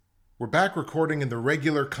We're back recording in the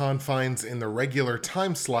regular confines in the regular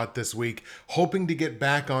time slot this week, hoping to get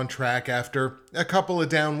back on track after a couple of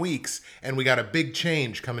down weeks, and we got a big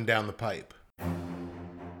change coming down the pipe.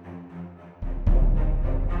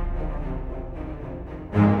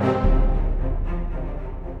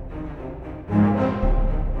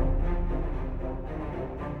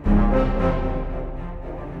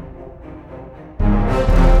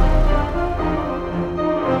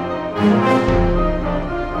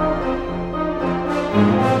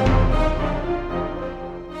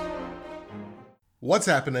 What's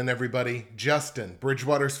happening, everybody? Justin,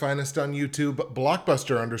 Bridgewater's finest on YouTube,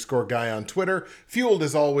 Blockbuster_guy on Twitter, fueled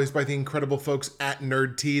as always by the incredible folks at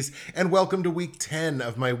NerdTees, and welcome to week 10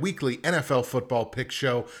 of my weekly NFL football pick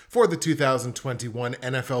show for the 2021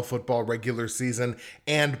 NFL football regular season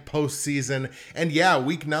and postseason. And yeah,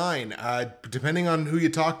 week 9, depending on who you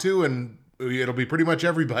talk to, and it'll be pretty much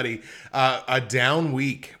everybody, a down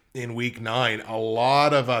week. In week 9, a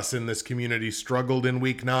lot of us in this community struggled in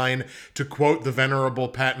week 9. To quote the venerable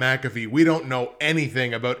Pat McAfee, we don't know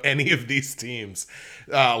anything about any of these teams.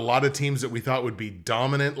 A lot of teams that we thought would be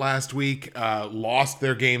dominant last week lost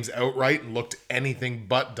their games outright and looked anything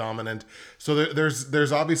but dominant. So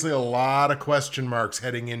there's obviously a lot of question marks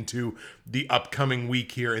heading into the upcoming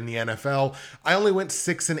week here in the NFL. I only went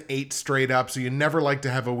 6-8 straight up, so you never like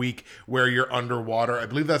to have a week where you're underwater. I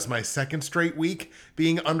believe that's my second straight week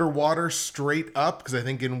being underwater straight up, because I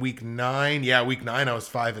think in week 9 I was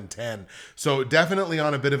 5-10. So definitely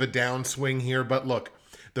on a bit of a downswing here, but look,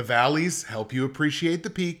 the valleys help you appreciate the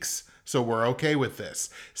peaks. So we're okay with this.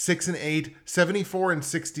 6-8,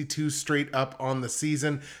 74-62 straight up on the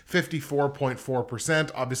season,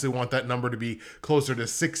 54.4%. Obviously want that number to be closer to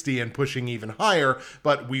 60 and pushing even higher,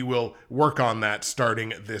 but we will work on that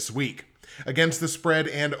starting this week. Against the spread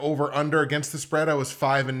and over-under. Against the spread, I was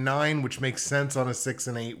 5-9, which makes sense on a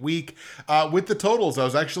 6-8 week. With the totals, I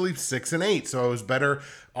was actually 6-8, so I was better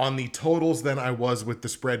on the totals than I was with the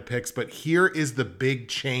spread picks. But here is the big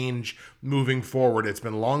change moving forward. It's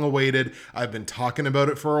been long awaited. I've been talking about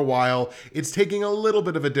it for a while. It's taking a little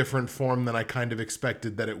bit of a different form than I kind of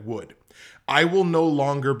expected that it would. I will no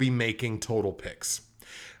longer be making total picks.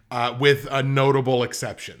 With a notable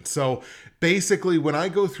exception. So basically, when I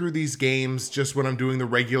go through these games, just when I'm doing the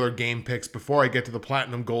regular game picks before I get to the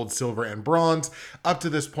platinum, gold, silver, and bronze, up to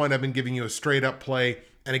this point, I've been giving you a straight up play,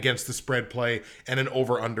 and against the spread play, and an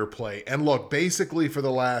over-under play. And look, basically for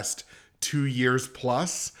the last 2 years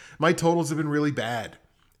plus, my totals have been really bad.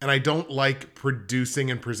 And I don't like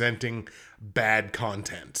producing and presenting bad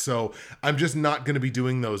content. So I'm just not going to be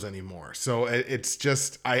doing those anymore. So it's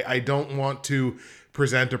just, I don't want to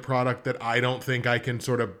present a product that I don't think I can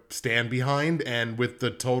sort of stand behind. And with the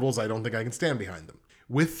totals, I don't think I can stand behind them.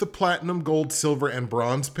 With the platinum, gold, silver, and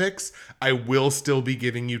bronze picks, I will still be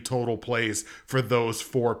giving you total plays for those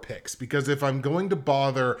 4 picks. Because if I'm going to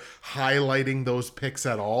bother highlighting those picks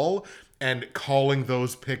at all, and calling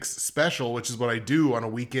those picks special, which is what I do on a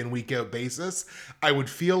week in, week out basis, I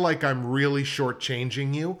would feel like I'm really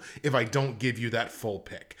shortchanging you if I don't give you that full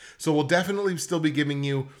pick. So we'll definitely still be giving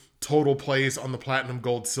you total plays on the platinum,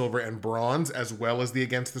 gold, silver, and bronze, as well as the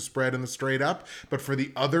against the spread and the straight up. But for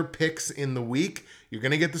the other picks in the week, you're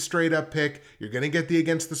going to get the straight up pick. You're going to get the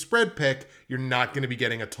against the spread pick. You're not going to be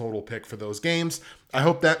getting a total pick for those games. I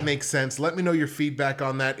hope that makes sense. Let me know your feedback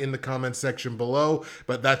on that in the comments section below,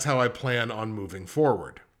 but that's how I plan on moving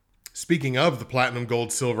forward. Speaking of the platinum,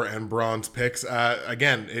 gold, silver, and bronze picks,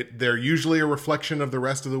 they're usually a reflection of the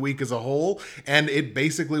rest of the week as a whole, and it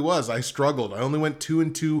basically was. I struggled. I only went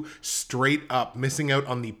 2-2 straight up, missing out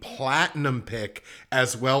on the platinum pick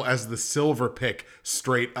as well as the silver pick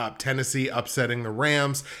straight up. Tennessee upsetting the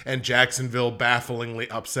Rams, and Jacksonville bafflingly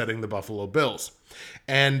upsetting the Buffalo Bills.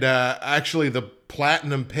 And actually, the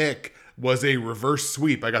platinum pick was a reverse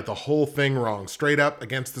sweep. I got the whole thing wrong, straight up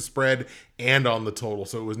against the spread and on the total.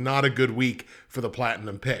 So it was not a good week for the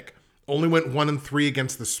platinum pick. Only went 1-3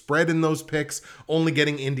 against the spread in those picks, only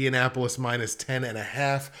getting Indianapolis minus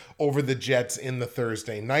 10.5 over the Jets in the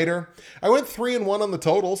Thursday nighter. I went 3-1 on the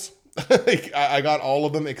totals. I got all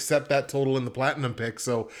of them except that total in the platinum pick.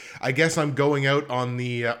 So I guess I'm going out on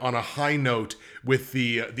a high note with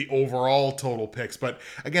the overall total picks. But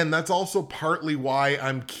again, that's also partly why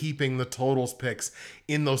I'm keeping the totals picks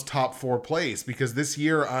in those top 4 plays, because this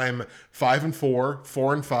year I'm 5-4,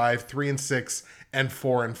 4-5, 3-6, and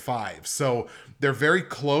 4-5. So they're very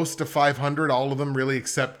close to 500, all of them really,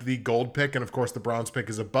 except the gold pick. And of course the bronze pick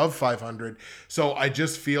is above 500. So I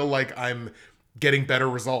just feel like I'm getting better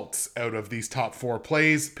results out of these top 4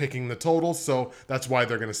 plays, picking the totals. So that's why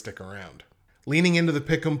they're going to stick around. Leaning into the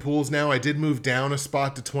pick'em pools now, I did move down a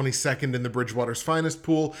spot to 22nd in the Bridgewater's Finest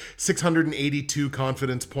pool, 682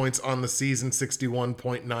 confidence points on the season,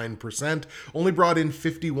 61.9%. Only brought in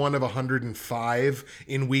 51 of 105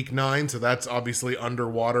 in week 9, so that's obviously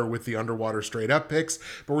underwater with the underwater straight up picks.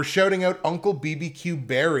 But we're shouting out Uncle BBQ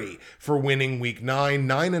Barry for winning week 9,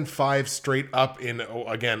 9 and 5 straight up in,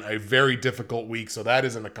 again, a very difficult week, so that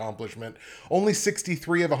is an accomplishment. Only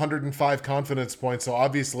 63 of 105 confidence points, so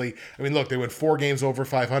obviously, I mean, look, they went 4 games over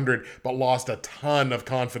 500, but lost a ton of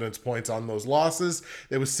confidence points on those losses.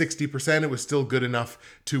 It was 60%. It was still good enough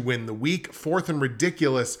to win the week. Fourth and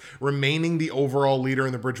Ridiculous remaining the overall leader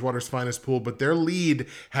in the Bridgewater's Finest pool, but their lead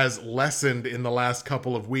has lessened in the last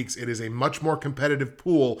couple of weeks. It is a much more competitive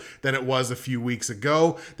pool than it was a few weeks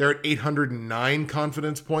ago. They're at 809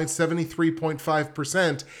 confidence points,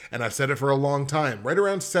 73.5%, and I've said it for a long time, right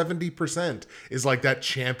around 70% is like that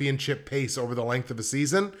championship pace over the length of a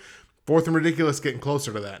season. Fourth and Ridiculous getting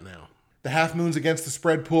closer to that now. The half moons against the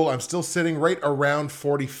spread pool, I'm still sitting right around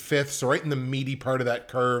 45th, so right in the meaty part of that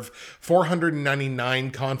curve.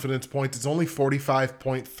 499 confidence points. It's only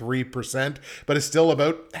 45.3%, but it's still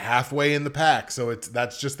about halfway in the pack, so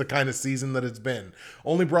that's just the kind of season that it's been.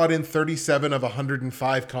 Only brought in 37 of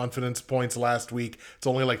 105 confidence points last week. It's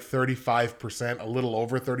only like 35%, a little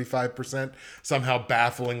over 35%. Somehow,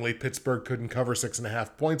 bafflingly, Pittsburgh couldn't cover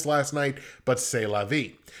 6.5 points last night, but c'est la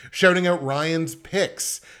vie. Shouting out Ryan's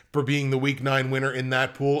picks for being the week 9 winner in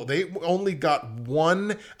that pool. They only got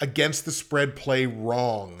one against the spread play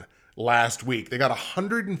wrong last week. They got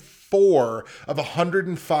 104 of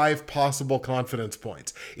 105 possible confidence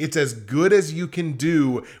points. It's as good as you can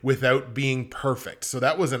do without being perfect. So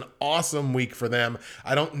that was an awesome week for them.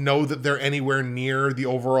 I don't know that they're anywhere near the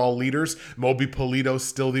overall leaders. Moby Polito's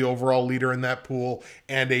still the overall leader in that pool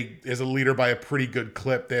and is a leader by a pretty good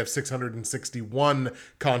clip. They have 661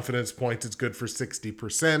 confidence points. It's good for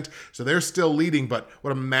 60%. So they're still leading, but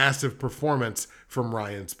what a massive performance from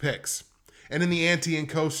Ryan's picks. And in the Ante &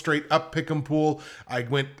 Co. straight up pick'em pool, I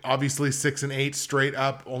went obviously 6 and 8 straight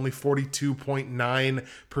up, only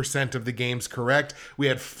 42.9% of the games correct. We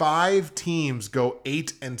had 5 teams go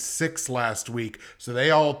 8 and 6 last week, so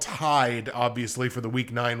they all tied obviously for the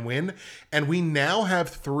week 9 win. And we now have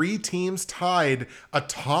 3 teams tied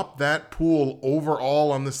atop that pool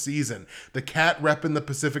overall on the season. The Cat rep in the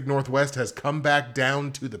Pacific Northwest has come back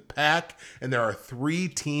down to the pack, and there are 3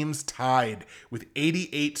 teams tied with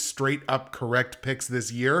 88 straight up correct picks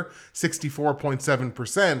this year,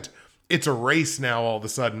 64.7%. It's a race now all of a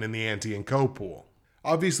sudden in the Ante & Co. pool.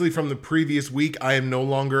 Obviously from the previous week, I am no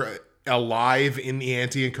longer alive in the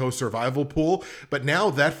Ante & Co. survival pool, but now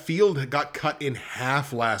that field got cut in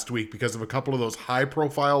half last week because of a couple of those high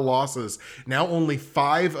profile losses. Now only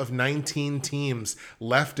 5 of 19 teams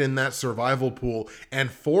left in that survival pool, and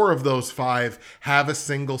 4 of those 5 have a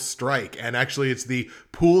single strike. And actually it's the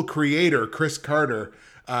pool creator, Chris Carter,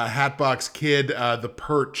 Hatbox Kid, the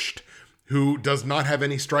Perched, who does not have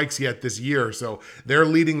any strikes yet this year. So they're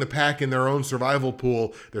leading the pack in their own survival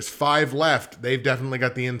pool. There's 5 left. They've definitely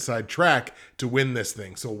got the inside track to win this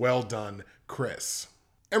thing. So well done, Chris.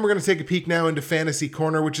 And we're going to take a peek now into Fantasy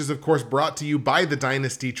Corner, which is, of course, brought to you by the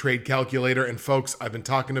Dynasty Trade Calculator. And folks, I've been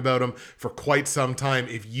talking about them for quite some time.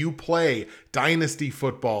 If you play Dynasty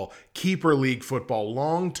football, Keeper League football,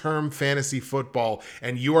 long-term fantasy football,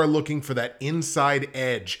 and you are looking for that inside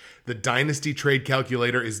edge, the Dynasty Trade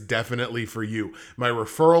Calculator is definitely for you. My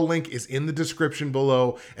referral link is in the description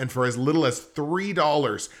below, and for as little as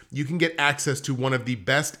 $3, you can get access to one of the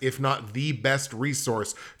best, if not the best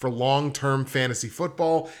resource for long-term fantasy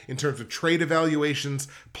football in terms of trade evaluations,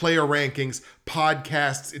 player rankings,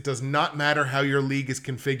 podcasts. It does not matter how your league is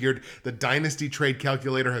configured. The Dynasty Trade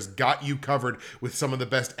Calculator has got you covered with some of the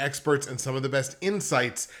best experts and some of the best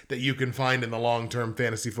insights that you can find in the long-term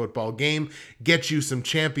fantasy football game. Get you some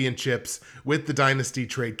championships with the Dynasty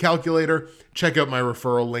Trade Calculator. Check out my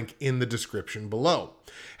referral link in the description below.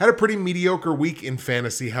 Had a pretty mediocre week in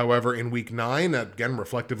fantasy, however, in week 9, again,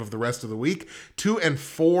 reflective of the rest of the week. 2 and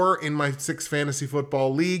 4 in my 6 fantasy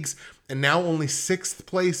football leagues, and now only 6th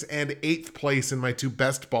place and 8th place in my 2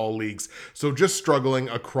 best ball leagues. So just struggling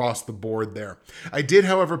across the board there. I did,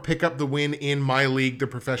 however, pick up the win in my league, the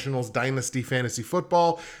Professionals Dynasty Fantasy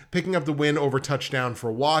Football, picking up the win over Touchdown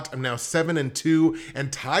for Watt. I'm now 7 and 2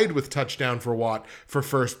 and tied with Touchdown for Watt for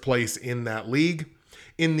first place in that league.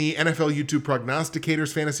 In the NFL YouTube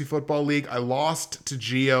Prognosticators Fantasy Football League, I lost to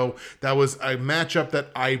Gio. That was a matchup that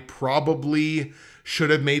I probably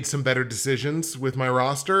should have made some better decisions with my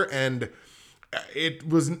roster, and it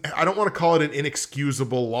was, I don't want to call it an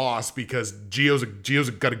inexcusable loss because Gio's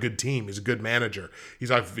got a good team. He's a good manager. He's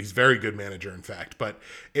a very good manager, in fact. But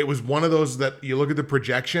it was one of those that you look at the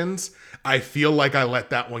projections, I feel like I let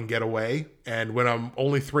that one get away. And when I'm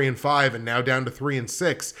only 3-5 and now down to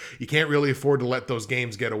 3-6, you can't really afford to let those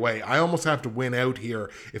games get away. I almost have to win out here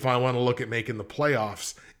if I want to look at making the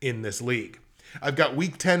playoffs in this league. I've got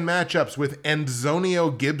Week 10 matchups with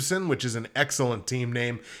Anzonio Gibson, which is an excellent team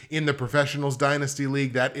name in the Professionals Dynasty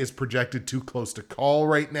League. That is projected too close to call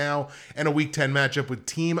right now. And a Week 10 matchup with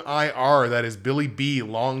Team IR. That is Billy B,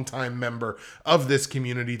 longtime member of this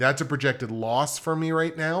community. That's a projected loss for me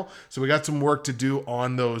right now. So we got some work to do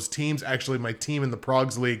on those teams. Actually, my team in the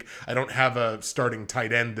Progs League, I don't have a starting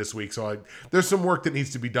tight end this week. So there's some work that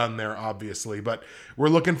needs to be done there, obviously. But we're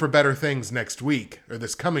looking for better things next week, or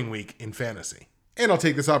this coming week, in fantasy. And I'll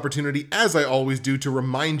take this opportunity, as I always do, to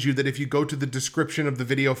remind you that if you go to the description of the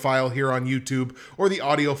video file here on YouTube or the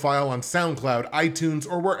audio file on SoundCloud, iTunes,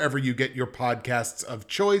 or wherever you get your podcasts of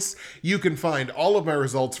choice, you can find all of my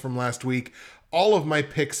results from last week, all of my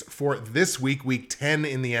picks for this week, Week 10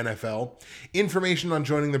 in the NFL, information on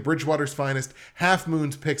joining the Bridgewater's Finest Half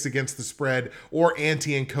Moons picks against the spread, or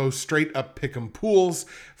Ante & Co. straight up pick'em pools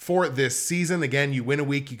for this season. Again, you win a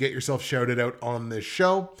week, you get yourself shouted out on this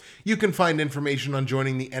show. You can find information on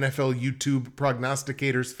joining the NFL YouTube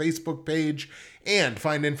Prognosticators Facebook page, and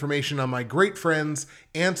find information on my great friends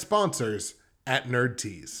and sponsors at Nerd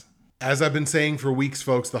Tees. As I've been saying for weeks,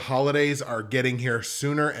 folks, the holidays are getting here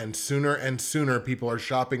sooner and sooner and sooner. People are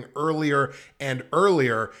shopping earlier and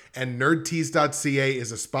earlier, and nerdtees.ca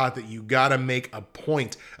is a spot that you gotta make a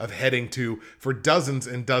point of heading to for dozens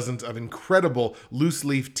and dozens of incredible loose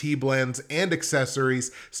leaf tea blends and accessories,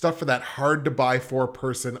 stuff for that hard to buy for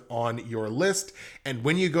person on your list. And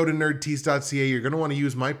when you go to nerdtees.ca, you're gonna wanna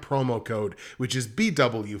use my promo code, which is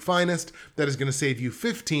BWFinest. That is gonna save you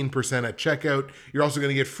 15% at checkout. You're also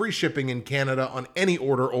gonna get free shipping in Canada on any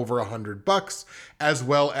order over $100, as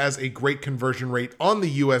well as a great conversion rate on the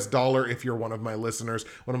US dollar if you're one of my listeners,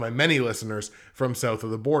 one of my many listeners from south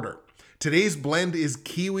of the border. Today's blend is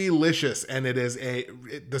Kiwilicious, and it is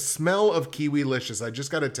the smell of Kiwilicious. I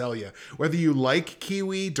just got to tell you, whether you like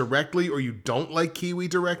kiwi directly or you don't like kiwi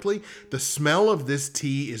directly, the smell of this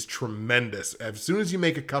tea is tremendous. As soon as you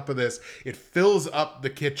make a cup of this, it fills up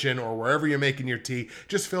the kitchen or wherever you're making your tea,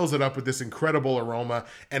 just fills it up with this incredible aroma.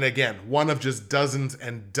 And again, one of just dozens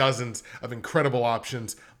and dozens of incredible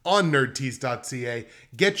options on nerdtees.ca.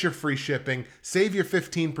 Get your free shipping, save your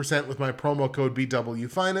 15% with my promo code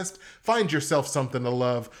BWFinest, find yourself something to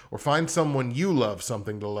love, or find someone you love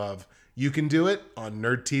something to love. You can do it on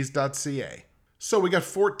nerdtees.ca. So we got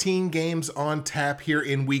 14 games on tap here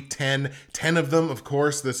in Week 10. 10 of them, of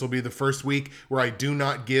course, this will be the first week where I do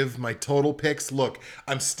not give my total picks. Look,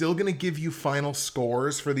 I'm still going to give you final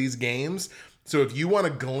scores for these games. So if you want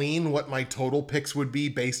to glean what my total picks would be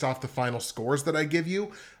based off the final scores that I give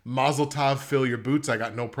you, Mazel Tov, fill your boots. I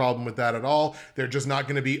got no problem with that at all. They're just not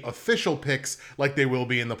going to be official picks like they will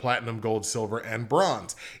be in the Platinum, Gold, Silver, and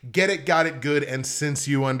Bronze. Get it, got it, good, and since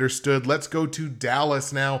you understood, let's go to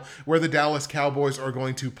Dallas now, where the Dallas Cowboys are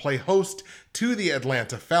going to play host to the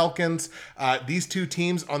Atlanta Falcons. These two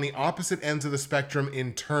teams on the opposite ends of the spectrum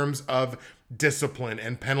in terms of discipline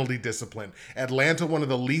and penalty discipline. Atlanta, one of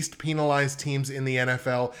the least penalized teams in the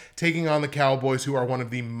NFL, taking on the Cowboys, who are one of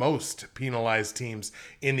the most penalized teams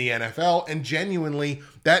in the NFL. And genuinely,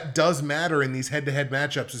 that does matter in these head-to-head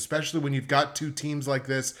matchups, especially when you've got two teams like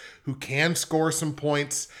this who can score some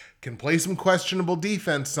points, can play some questionable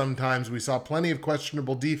defense sometimes. We saw plenty of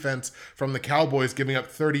questionable defense from the Cowboys giving up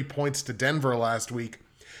 30 points to Denver last week.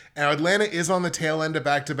 Now, Atlanta is on the tail end of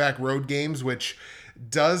back-to-back road games, which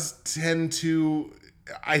does tend to,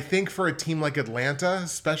 I think for a team like Atlanta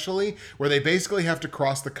especially, where they basically have to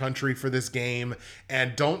cross the country for this game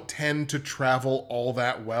and don't tend to travel all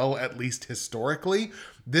that well, at least historically,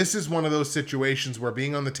 this is one of those situations where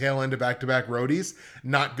being on the tail end of back-to-back roadies,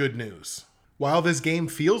 not good news. While this game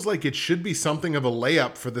feels like it should be something of a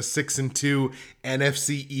layup for the 6-2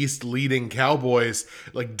 NFC East leading Cowboys,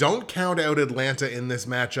 like, don't count out Atlanta in this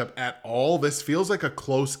matchup at all. This feels like a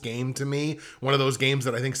close game to me. One of those games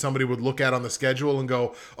that I think somebody would look at on the schedule and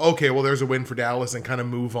go, okay, well, there's a win for Dallas, and kind of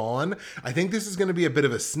move on. I think this is going to be a bit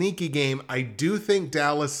of a sneaky game. I do think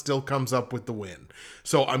Dallas still comes up with the win.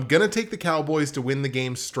 So I'm going to take the Cowboys to win the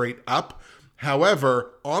game straight up.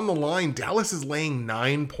 However, on the line, Dallas is laying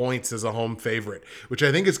 9 points as a home favorite, which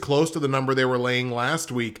I think is close to the number they were laying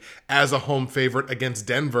last week as a home favorite against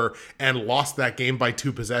Denver and lost that game by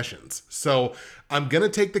 2 possessions. So I'm going to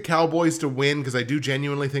take the Cowboys to win because I do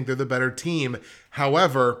genuinely think they're the better team.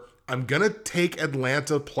 However, I'm going to take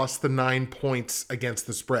Atlanta plus the 9 points against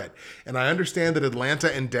the spread. And I understand that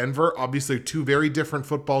Atlanta and Denver, obviously two very different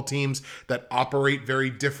football teams that operate very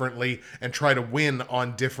differently and try to win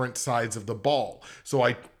on different sides of the ball. So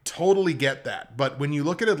I totally get that. But when you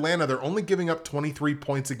look at Atlanta, they're only giving up 23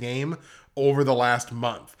 points a game over the last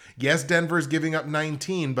month. Yes, Denver's giving up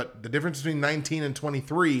 19, but the difference between 19 and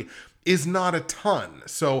 23 is not a ton.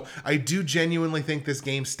 So I do genuinely think this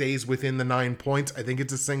game stays within the 9 points. I think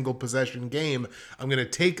it's a single possession game. I'm going to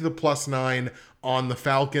take the plus 9 on the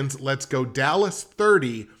Falcons. Let's go Dallas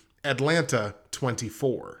 30, Atlanta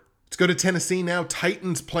 24. Let's go to Tennessee now.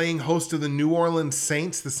 Titans playing host to the New Orleans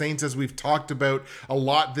Saints. The Saints, as we've talked about a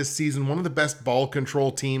lot this season, one of the best ball control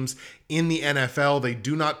teams in the NFL. They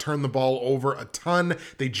do not turn the ball over a ton.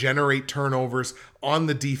 They generate turnovers on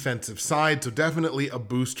the defensive side, so definitely a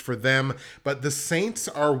boost for them. But the Saints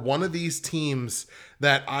are one of these teams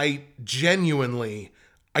that I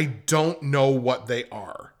don't know what they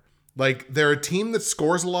are. Like, they're a team that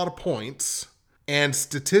scores a lot of points, and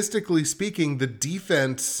statistically speaking, the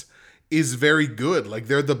defense is very good. Like,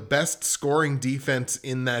 they're the best scoring defense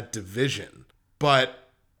in that division. But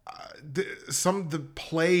the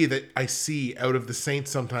play that I see out of the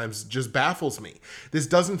Saints sometimes just baffles me. This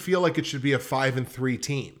doesn't feel like it should be a 5-3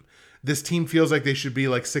 team. This team feels like they should be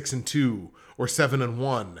like 6-2 or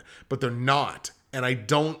 7-1, but they're not. And I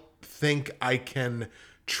don't think I can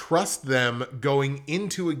trust them going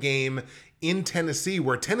into a game in Tennessee,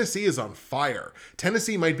 where Tennessee is on fire.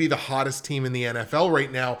 Tennessee might be the hottest team in the NFL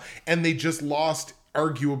right now, and they just lost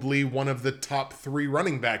arguably one of the top 3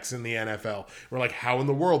 running backs in the NFL. We're like, how in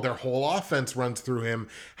the world? Their whole offense runs through him.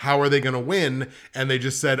 How are they going to win? And they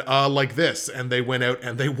just said, like this, and they went out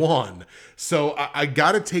and they won. So I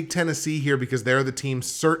got to take Tennessee here because they're the team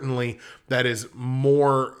certainly that is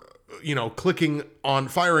more,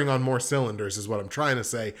 firing on more cylinders is what I'm trying to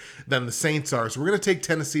say than the Saints are. So we're going to take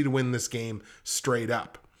Tennessee to win this game straight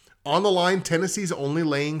up. On the line, Tennessee's only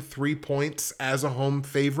laying 3 points as a home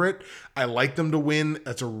favorite. I like them to win.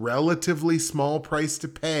 That's a relatively small price to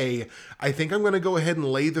pay. I think I'm going to go ahead and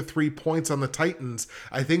lay the 3 points on the Titans.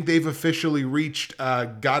 I think they've officially reached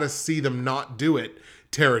gotta see them not do it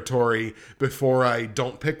territory before I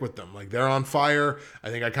don't pick with them. Like, they're on fire.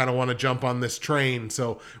 I think I kind of want to jump on this train.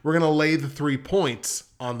 So we're going to lay the 3 points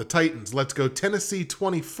on the Titans. Let's go Tennessee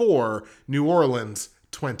 24, New Orleans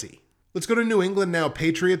 20. Let's go to New England now.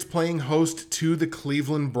 Patriots playing host to the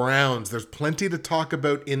Cleveland Browns. There's plenty to talk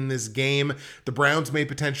about in this game. The Browns may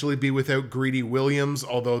potentially be without Greedy Williams,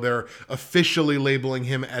 although they're officially labeling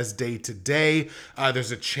him as day-to-day.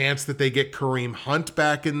 There's a chance that they get Kareem Hunt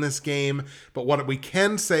back in this game. But what we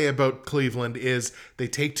can say about Cleveland is they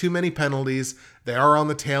take too many penalties. They are on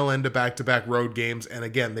the tail end of back-to-back road games. And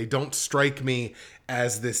again, they don't strike me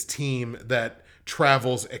as this team that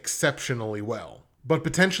travels exceptionally well. But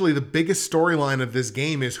potentially the biggest storyline of this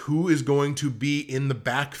game is who is going to be in the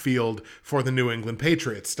backfield for the New England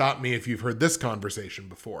Patriots. Stop me if you've heard this conversation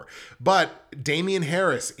before. But Damian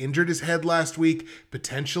Harris injured his head last week,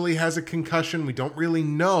 potentially has a concussion. We don't really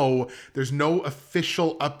know. There's no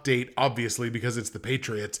official update, obviously, because it's the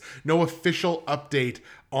Patriots. No official update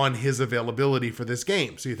on his availability for this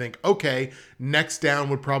game. So you think, okay, next down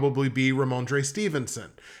would probably be Ramondre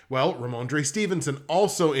Stevenson. Well, Ramondre Stevenson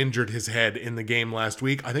also injured his head in the game last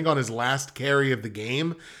week. I think on his last carry of the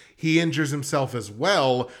game, he injures himself as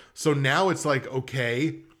well. So now it's like,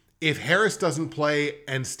 okay, if Harris doesn't play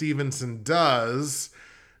and Stevenson does,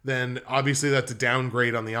 then obviously that's a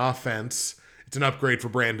downgrade on the offense. It's an upgrade for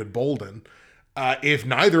Brandon Bolden. If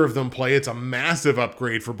neither of them play, it's a massive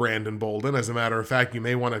upgrade for Brandon Bolden. As a matter of fact, you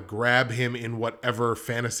may want to grab him in whatever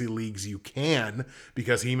fantasy leagues you can,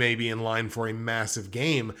 because he may be in line for a massive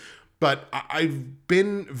game. But I've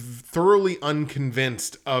been thoroughly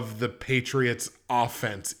unconvinced of the Patriots'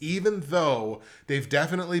 offense, even though they've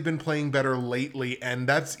definitely been playing better lately. And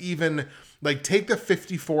that's even, like, take the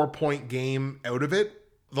 54-point game out of it.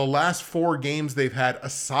 The last 4 games they've had,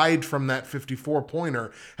 aside from that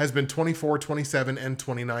 54-pointer, has been 24, 27, and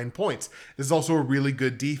 29 points. This is also a really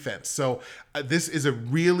good defense. So this is a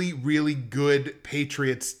really, really good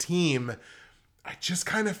Patriots team. I just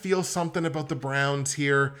kind of feel something about the Browns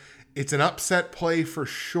here. It's an upset play for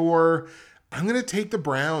sure. I'm going to take the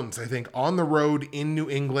Browns, I think, on the road in New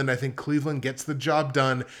England. I think Cleveland gets the job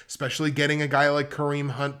done, especially getting a guy like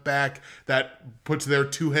Kareem Hunt back that puts their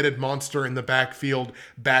two-headed monster in the backfield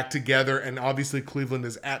back together. And obviously Cleveland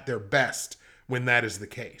is at their best when that is the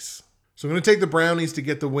case. So I'm going to take the Brownies to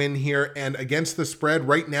get the win here. And against the spread,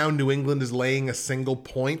 right now New England is laying a single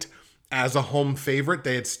point as a home favorite.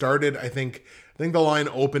 They had started, I think, think the line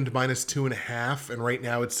opened -2.5, and right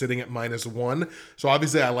now it's sitting at -1. So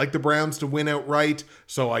obviously I like the Browns to win outright,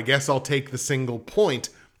 so I guess I'll take the single point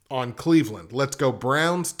on Cleveland. Let's go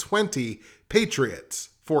Browns 20, Patriots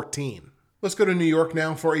 14. Let's go to New York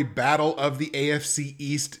now for a battle of the AFC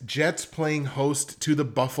East. Jets playing host to the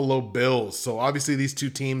Buffalo Bills. So obviously these two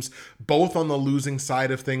teams both on the losing side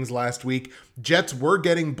of things last week. Jets were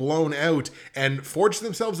getting blown out and forged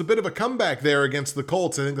themselves a bit of a comeback there against the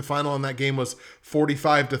Colts. I think the final on that game was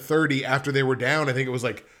 45-30 after they were down. I think it was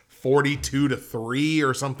like 42-3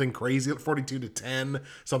 or something crazy, 42-10,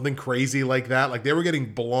 something crazy like that. Like they were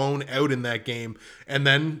getting blown out in that game. And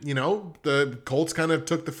then, the Colts kind of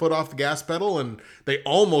took the foot off the gas pedal and they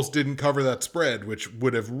almost didn't cover that spread, which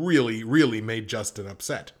would have really, really made Justin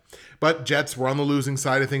upset. But Jets were on the losing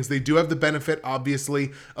side of things. They do have the benefit,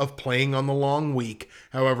 obviously, of playing on the long week.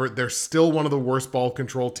 However, they're still one of the worst ball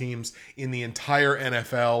control teams in the entire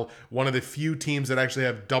NFL. One of the few teams that actually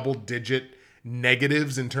have double-digit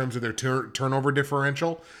negatives in terms of their turnover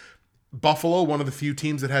differential. Buffalo, one of the few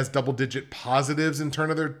teams that has double-digit positives in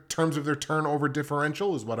terms of their turnover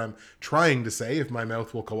differential, is what I'm trying to say, if my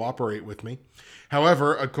mouth will cooperate with me.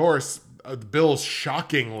 However, of course, the Bills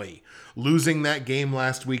shockingly losing that game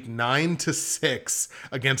last week 9-6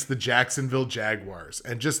 against the Jacksonville Jaguars,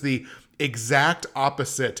 and just the exact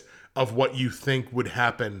opposite of what you think would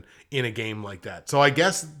happen in a game like that. So I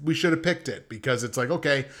guess we should have picked it because it's like,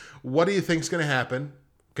 okay, what do you think's going to happen?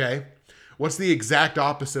 Okay, what's the exact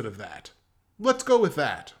opposite of that? Let's go with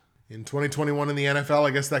that. In 2021 in the NFL,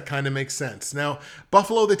 I guess that kind of makes sense. Now,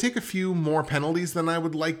 Buffalo, they take a few more penalties than I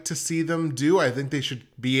would like to see them do. I think they should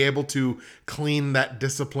be able to clean that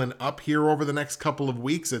discipline up here over the next couple of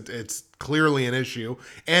weeks. It's clearly an issue,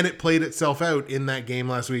 and it played itself out in that game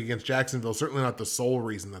last week against Jacksonville. Certainly not the sole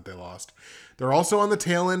reason that they lost. They're also on the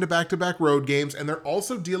tail end of back-to-back road games, and they're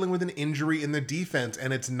also dealing with an injury in the defense,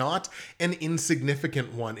 and it's not an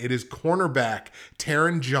insignificant one. It is cornerback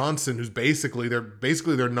Taron Johnson, who's basically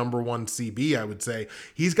their number one CB, I would say.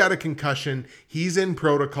 He's got a concussion. He's in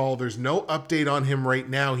protocol. There's no update on him right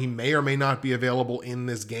now. He may or may not be available in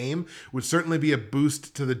this game. Would certainly be a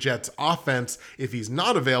boost to the Jets' offense if he's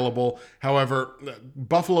not available. However,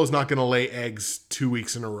 Buffalo's not going to lay eggs 2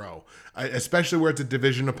 weeks in a row, especially where it's a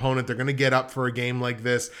division opponent. They're going to get up for a game like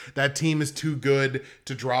this. That team is too good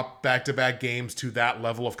to drop back-to-back games to that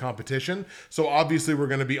level of competition. So obviously we're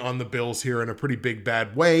going to be on the Bills here in a pretty big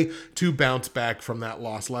bad way to bounce back from that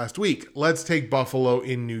loss last week. Let's take Buffalo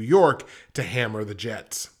in New York to hammer the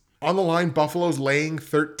Jets. On the line, Buffalo's laying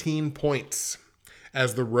 13 points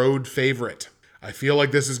as the road favorite. I feel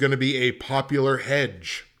like this is going to be a popular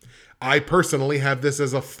hedge. I personally have this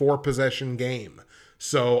as a 4-possession game,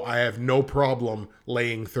 so I have no problem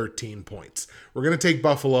laying 13 points. We're going to take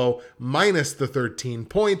Buffalo minus the 13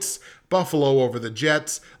 points. Buffalo over the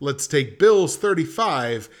Jets. Let's take Bills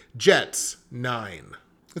 35, Jets 9.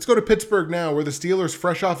 Let's go to Pittsburgh now, where the Steelers,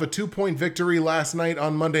 fresh off a 2-point victory last night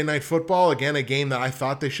on Monday Night Football. Again, a game that I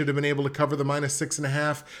thought they should have been able to cover the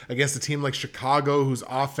 -6.5 against a team like Chicago, whose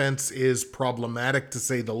offense is problematic to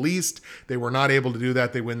say the least. They were not able to do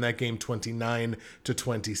that. They win that game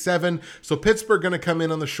 29-27. So Pittsburgh going to come in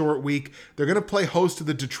on the short week. They're going to play host to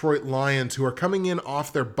the Detroit Lions, who are coming in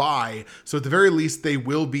off their bye. So at the very least, they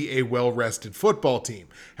will be a well-rested football team.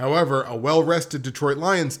 However, a well-rested Detroit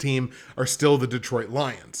Lions team are still the Detroit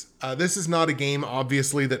Lions. This is not a game,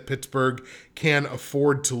 obviously, that Pittsburgh can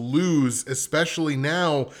afford to lose, especially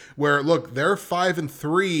now where, look, they're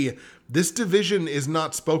 5-3. This division is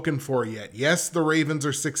not spoken for yet. Yes, the Ravens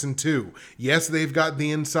are 6-2. Yes, they've got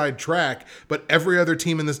the inside track, but every other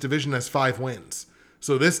team in this division has 5 wins.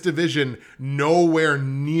 So this division, nowhere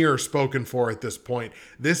near spoken for at this point.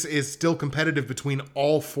 This is still competitive between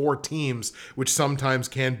all 4 teams, which sometimes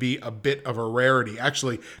can be a bit of a rarity.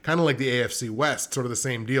 Actually, kind of like the AFC West, sort of the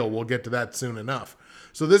same deal. We'll get to that soon enough.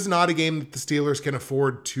 So this is not a game that the Steelers can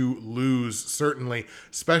afford to lose, certainly,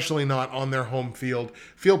 especially not on their home field.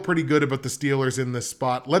 Feel pretty good about the Steelers in this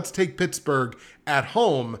spot. Let's take Pittsburgh at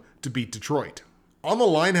home to beat Detroit. On the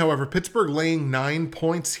line, however, Pittsburgh laying 9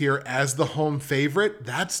 points here as the home favorite.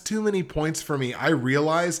 That's too many points for me. I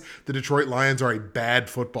realize the Detroit Lions are a bad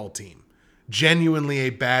football team. Genuinely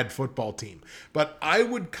a bad football team. But I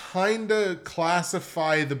would kind of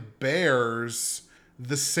classify the Bears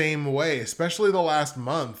the same way, especially the last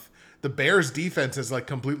month. The Bears defense has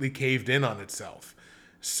completely caved in on itself.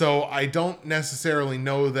 So I don't necessarily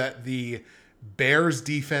know that the Bears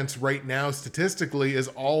defense right now statistically is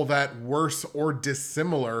all that worse or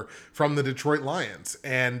dissimilar from the Detroit Lions.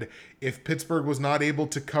 And if Pittsburgh was not able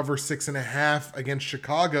to cover 6.5 against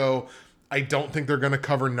Chicago, I don't think they're going to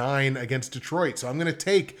cover 9 against Detroit. So I'm going to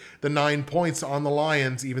take the 9 points on the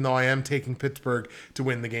Lions, even though I am taking Pittsburgh to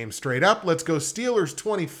win the game straight up. Let's go Steelers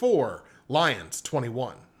 24, Lions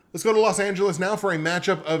 21. Let's go to Los Angeles now for a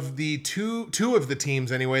matchup of the two of the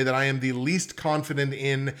teams anyway that I am the least confident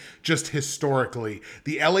in just historically.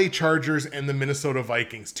 The LA Chargers and the Minnesota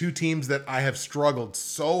Vikings. Two teams that I have struggled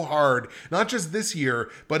so hard, not just this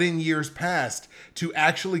year, but in years past, to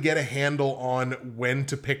actually get a handle on when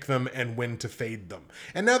to pick them and when to fade them.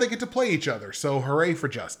 And now they get to play each other, so hooray for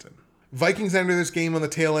Justin. Vikings enter this game on the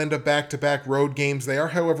tail end of back-to-back road games. They are,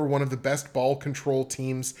 however, one of the best ball control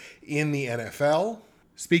teams in the NFL.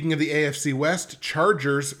 Speaking of the AFC West,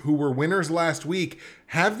 Chargers, who were winners last week,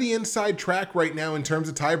 have the inside track right now in terms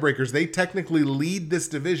of tiebreakers. They technically lead this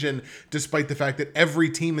division, despite the fact that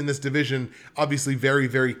every team in this division obviously very,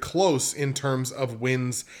 very close in terms of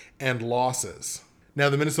wins and losses. Now,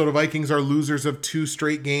 the Minnesota Vikings are losers of 2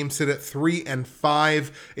 straight games, sit at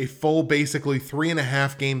 3-5, a full basically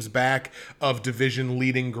 3.5 games back of division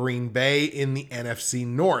leading Green Bay in the NFC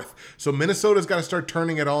North. So Minnesota's got to start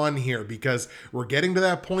turning it on here because we're getting to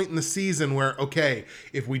that point in the season where, okay,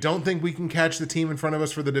 if we don't think we can catch the team in front of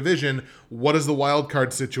us for the division, what does the wild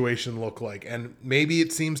card situation look like? And maybe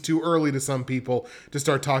it seems too early to some people to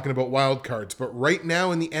start talking about wild cards, but right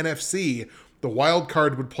now in the NFC, the wild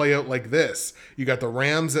card would play out like this. You got the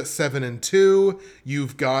Rams at 7-2.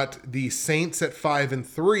 You've got the Saints at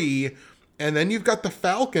 5-3. And then you've got the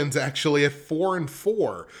Falcons actually at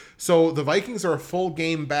 4-4. So the Vikings are a full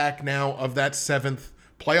game back now of that 7th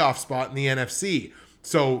playoff spot in the NFC.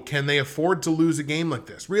 So can they afford to lose a game like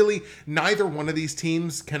this? Really, neither one of these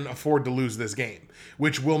teams can afford to lose this game,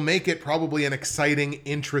 which will make it probably an exciting,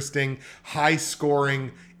 interesting,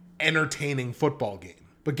 high-scoring, entertaining football game.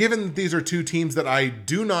 But given that these are two teams that I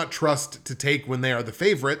do not trust to take when they are the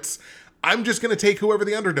favorites, I'm just going to take whoever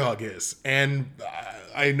the underdog is. And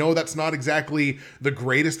I know that's not exactly the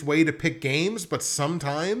greatest way to pick games, but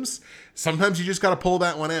sometimes you just got to pull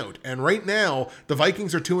that one out. And right now, the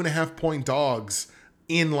Vikings are 2.5-point dogs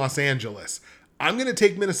in Los Angeles. I'm going to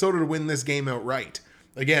take Minnesota to win this game outright.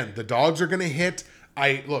 Again, the dogs are going to hit.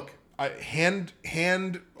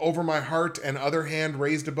 Hand over my heart and other hand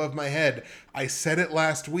raised above my head. I said it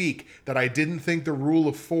last week that I didn't think the rule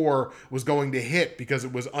of 4 was going to hit because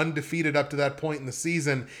it was undefeated up to that point in the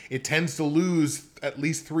season. It tends to lose at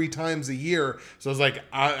least 3 times a year. So I was like,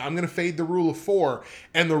 I'm going to fade the rule of 4.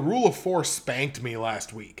 And the rule of 4 spanked me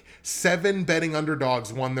last week. 7 betting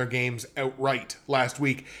underdogs won their games outright last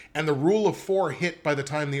week. And the rule of 4 hit by the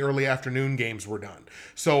time the early afternoon games were done.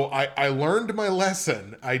 So I learned my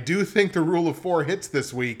lesson. I do think the rule of 4 hits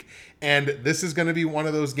this week. And this is going to be one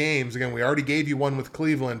of those games. Again, we already gave you one with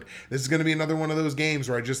Cleveland. This is going to be another one of those games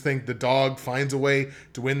where I just think the dog finds a way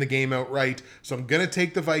to win the game outright. So I'm going to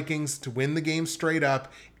take the Vikings to win the game straight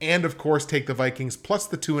up. And of course, take the Vikings plus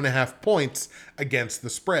the 2.5 points against the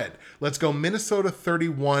spread. Let's go Minnesota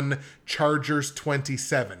 31, Chargers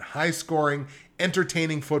 27. High scoring,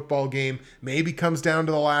 entertaining football game. Maybe comes down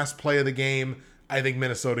to the last play of the game. I think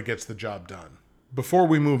Minnesota gets the job done. Before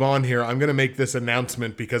we move on here, I'm going to make this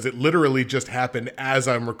announcement because it literally just happened as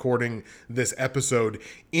I'm recording this episode.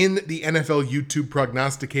 In the NFL YouTube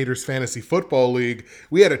Prognosticators Fantasy Football League,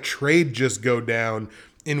 we had a trade just go down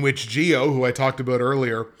in which Gio, who I talked about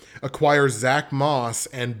earlier, acquires Zach Moss,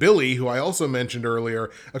 and Billy, who I also mentioned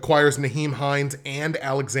earlier, acquires Nyheim Hines and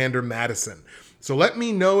Alexander Mattison. So let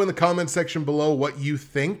me know in the comments section below what you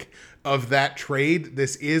think of that trade.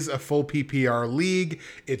 This is a full PPR league.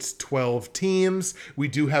 It's 12 teams. We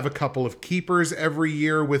do have a couple of keepers every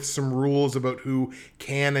year with some rules about who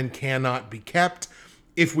can and cannot be kept.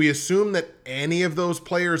 If we assume that any of those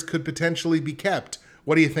players could potentially be kept,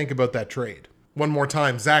 what do you think about that trade? One more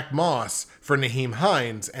time, Zach Moss for Nyheim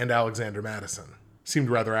Hines and Alexander Mattison. Seemed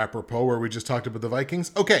rather apropos where we just talked about the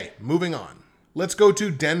Vikings. Okay, moving on. Let's go to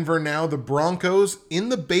Denver now. The Broncos in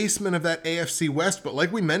the basement of that AFC West, but like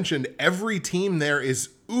we mentioned, every team there is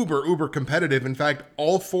uber competitive. In fact,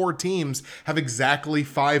 all 4 teams have exactly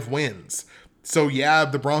 5 wins. So yeah,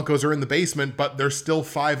 the Broncos are in the basement, but they're still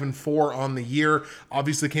 5-4 on the year.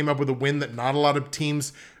 Obviously came up with a win that not a lot of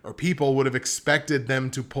teams or people would have expected them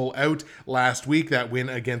to pull out last week, that win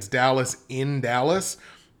against Dallas in Dallas.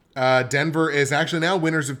 Denver is actually now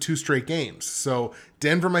winners of 2 straight games. So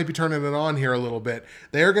Denver might be turning it on here a little bit.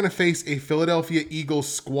 They are going to face a Philadelphia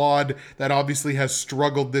Eagles squad that obviously has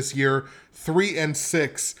struggled this year.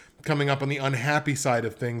 3-6 coming up on the unhappy side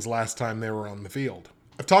of things last time they were on the field.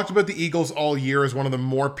 I've talked about the Eagles all year as one of the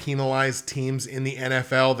more penalized teams in the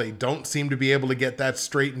NFL. They don't seem to be able to get that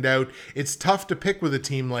straightened out. It's tough to pick with a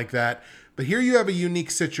team like that. But here you have a unique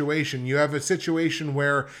situation. You have a situation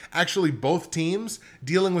where actually both teams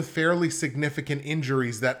dealing with fairly significant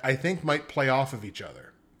injuries that I think might play off of each other.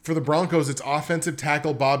 For the Broncos, it's offensive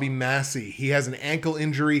tackle Bobby Massey. He has an ankle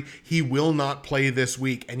injury. He will not play this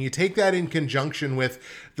week. And you take that in conjunction with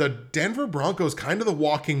the Denver Broncos kind of the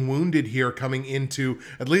walking wounded here coming into,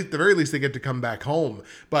 at least the very least they get to come back home.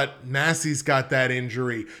 But Massey's got that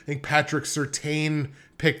injury. I think Patrick Surtain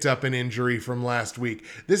picked up an injury from last week.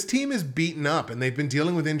 This team is beaten up, and they've been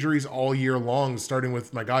dealing with injuries all year long, starting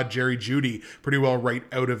with, my God, Jerry Jeudy pretty well right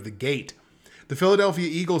out of the gate. The Philadelphia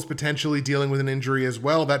Eagles potentially dealing with an injury as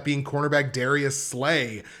well, that being cornerback Darius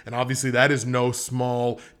Slay. And obviously that is no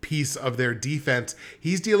small piece of their defense.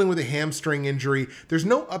 He's dealing with a hamstring injury. There's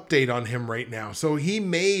no update on him right now. So he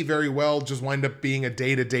may very well just wind up being a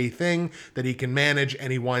day-to-day thing that he can manage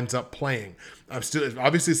and he winds up playing.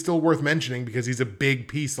 Obviously still worth mentioning because he's a big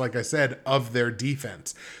piece, like I said, of their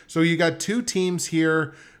defense. So you got two teams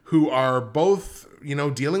here who are both,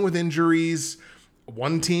 dealing with injuries.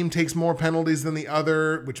 One team takes more penalties than the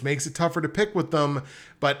other, which makes it tougher to pick with them.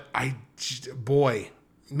 But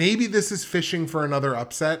maybe this is fishing for another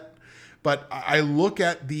upset. But I look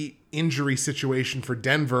at the injury situation for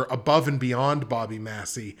Denver above and beyond Bobby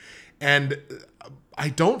Massey, and I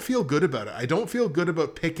don't feel good about it. I don't feel good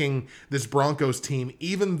about picking this Broncos team,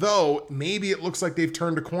 even though maybe it looks like they've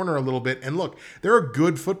turned a corner a little bit. And look, they're a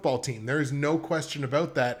good football team. There is no question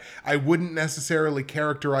about that. I wouldn't necessarily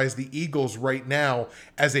characterize the Eagles right now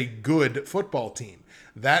as a good football team.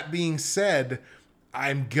 That being said,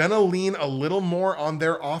 I'm going to lean a little more on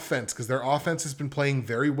their offense because their offense has been playing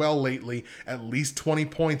very well lately, at least 20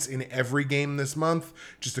 points in every game this month.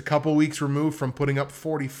 Just a couple weeks removed from putting up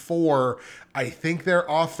 44. I think their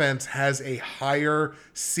offense has a higher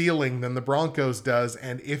ceiling than the Broncos does,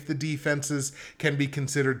 and if the defenses can be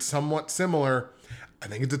considered somewhat similar, I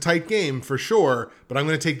think it's a tight game for sure, but I'm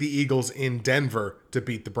going to take the Eagles in Denver to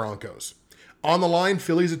beat the Broncos. On the line,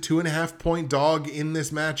 Philly's a 2.5-point dog in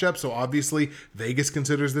this matchup, so obviously Vegas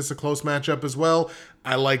considers this a close matchup as well.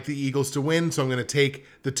 I like the Eagles to win, so I'm going to take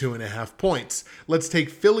the 2.5 points. Let's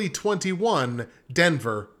take Philly 21,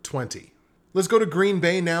 Denver 20. Let's go to Green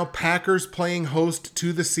Bay now. Packers playing host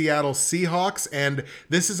to the Seattle Seahawks, and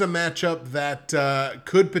this is a matchup that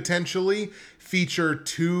could potentially feature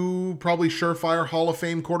two probably surefire Hall of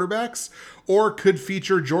Fame quarterbacks, or could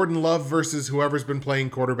feature Jordan Love versus whoever's been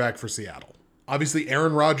playing quarterback for Seattle. Obviously,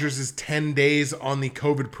 Aaron Rodgers is 10 days on the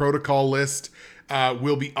COVID protocol list.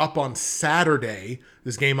 Will be up on Saturday.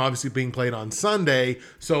 This game obviously being played on Sunday.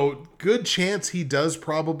 So good chance he does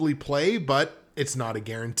probably play, but it's not a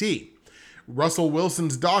guarantee. Russell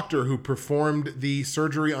Wilson's doctor, who performed the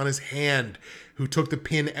surgery on his hand, who took the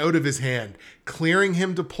pin out of his hand, clearing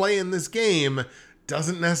him to play in this game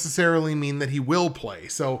doesn't necessarily mean that he will play.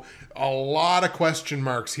 So a lot of question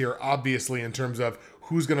marks here, obviously, in terms of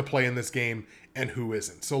who's going to play in this game and who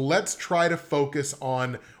isn't. So let's try to focus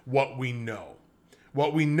on what we know.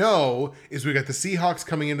 What we know is we got the Seahawks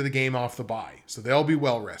coming into the game off the bye, so they'll be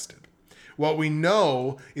well rested. What we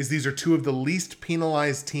know is these are two of the least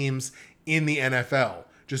penalized teams in the NFL,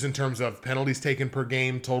 just in terms of penalties taken per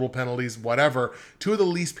game, total penalties, whatever. Two of the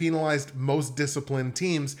least penalized, most disciplined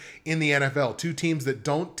teams in the NFL. Two teams that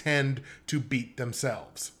don't tend to beat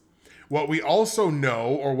themselves. What we also know,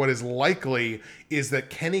 or what is likely, is that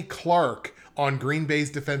Kenny Clark on Green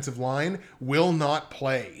Bay's defensive line will not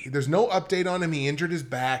play. There's no update on him. He injured his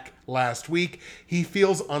back last week. He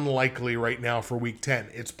feels unlikely right now for week 10.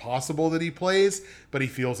 It's possible that he plays, but he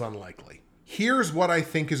feels unlikely. Here's what I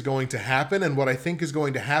think is going to happen, and what I think is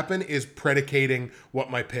going to happen is predicating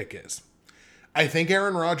what my pick is. I think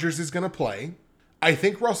Aaron Rodgers is going to play. I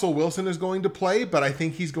think Russell Wilson is going to play, but I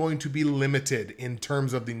think he's going to be limited in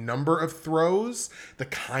terms of the number of throws, the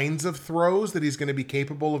kinds of throws that he's going to be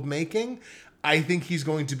capable of making. I think he's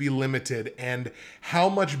going to be limited. And how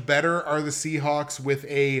much better are the Seahawks with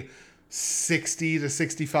a 60 to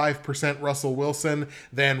 65% Russell Wilson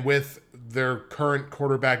than with their current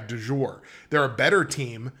quarterback du jour? They're a better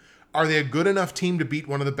team. Are they a good enough team to beat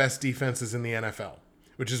one of the best defenses in the NFL?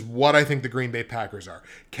 Which is what I think the Green Bay Packers are.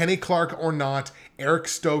 Kenny Clark or not, Eric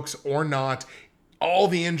Stokes or not, all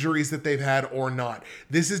the injuries that they've had or not.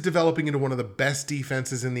 This is developing into one of the best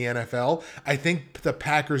defenses in the NFL. I think the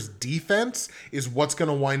Packers defense is what's going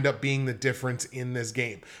to wind up being the difference in this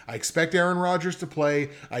game. I expect Aaron Rodgers to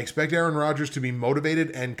play. I expect Aaron Rodgers to be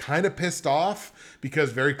motivated and kind of pissed off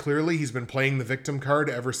because very clearly he's been playing the victim card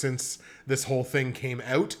ever since this whole thing came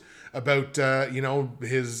out about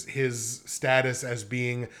his status as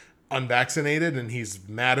being unvaccinated, and he's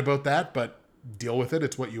mad about that, but deal with it.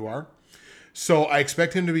 It's what you are. So I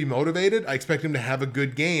expect him to be motivated. I expect him to have a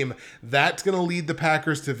good game. That's going to lead the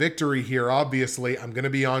Packers to victory here, obviously. I'm going to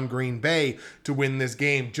be on Green Bay to win this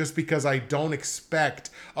game just because I don't expect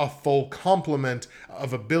a full complement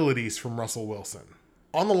of abilities from Russell Wilson.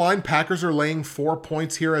 On the line, Packers are laying 4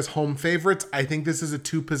 points here as home favorites. I think this is a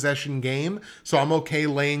 2-possession game, so I'm okay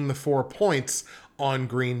laying the 4 points on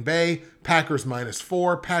Green Bay. Packers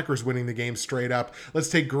 -4. Packers winning the game straight up. Let's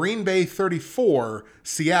take Green Bay 34,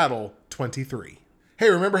 Seattle 23. Hey,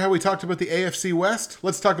 remember how we talked about the AFC West?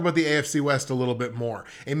 Let's talk about the AFC West a little bit more.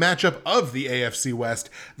 A matchup of the AFC West,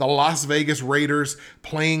 the Las Vegas Raiders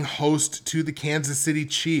playing host to the Kansas City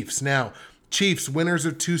Chiefs. Now, Chiefs, winners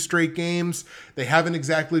of 2 straight games. They haven't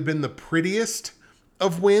exactly been the prettiest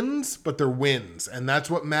of wins, but they're wins. And that's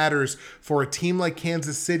what matters for a team like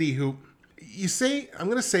Kansas City who, I'm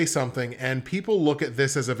going to say something, and people look at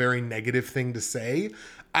this as a very negative thing to say.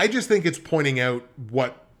 I just think it's pointing out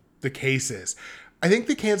what the case is. I think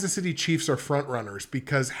the Kansas City Chiefs are front runners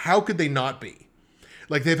because how could they not be?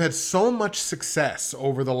 Like, they've had so much success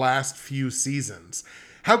over the last few seasons.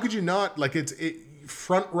 How could you not? Like,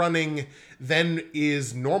 front running then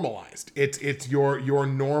is normalized. It's your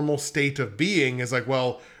normal state of being is like,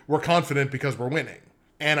 well, we're confident because we're winning.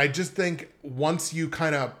 And I just think once you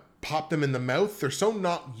kind of pop them in the mouth, they're so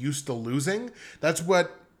not used to losing. That's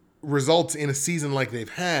what results in a season like they've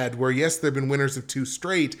had, where yes, they've been winners of 2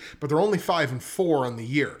 straight, but they're only 5-4 on the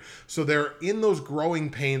year. So they're in those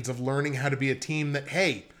growing pains of learning how to be a team that,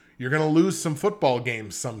 hey, you're going to lose some football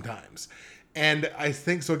games sometimes. And I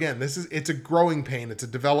think so. Again, it's a growing pain. It's a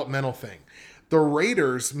developmental thing. The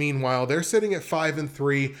Raiders, meanwhile, they're sitting at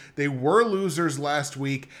 5-3. They were losers last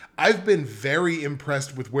week. I've been very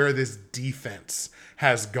impressed with where this defense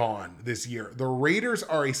has gone this year. The Raiders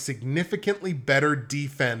are a significantly better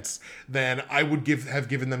defense than I would have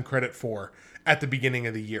given them credit for at the beginning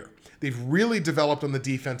of the year. They've really developed on the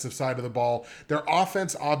defensive side of the ball. Their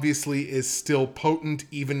offense obviously is still potent,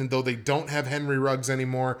 even though they don't have Henry Ruggs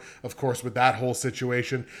anymore, of course, with that whole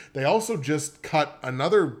situation. They also just cut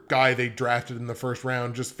another guy they drafted in the first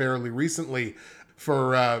round just fairly recently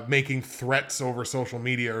for making threats over social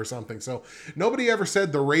media or something. So nobody ever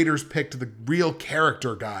said the Raiders picked the real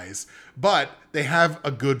character guys, but they have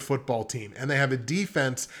a good football team and they have a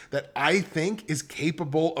defense that I think is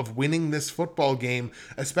capable of winning this football game,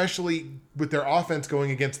 especially with their offense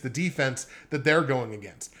going against the defense that they're going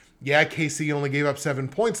against. Yeah, KC only gave up 7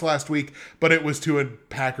 points last week, but it was to a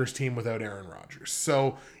Packers team without Aaron Rodgers.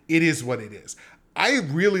 So it is what it is. I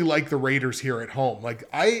really like the Raiders here at home. Like,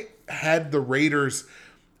 I would have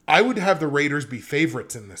the Raiders be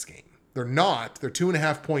favorites in this game. They're not. They're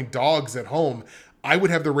 2.5-point dogs at home. I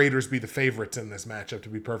would have the Raiders be the favorites in this matchup, to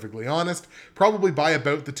be perfectly honest. Probably by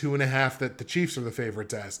about the 2.5 that the Chiefs are the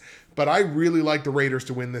favorites as. But I really like the Raiders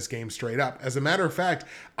to win this game straight up. As a matter of fact,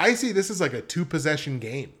 I see this as like a 2-possession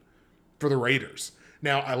game for the Raiders.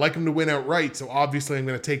 Now, I like them to win outright, so obviously I'm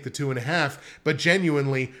going to take the 2.5, but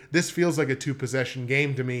genuinely, this feels like a 2-possession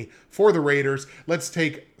game to me for the Raiders. Let's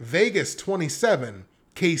take Vegas 27,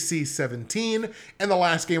 KC 17, and the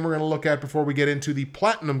last game we're going to look at before we get into the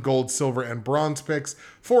platinum, gold, silver, and bronze picks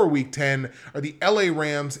for Week 10 are the LA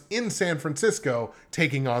Rams in San Francisco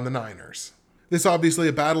taking on the Niners. This obviously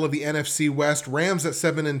a battle of the NFC West. Rams at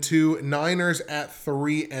 7-2, Niners at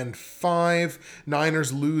 3-5.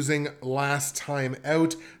 Niners losing last time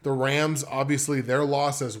out. The Rams, obviously their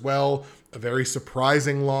loss as well. A very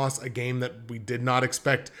surprising loss, a game that we did not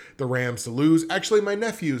expect the Rams to lose. Actually, my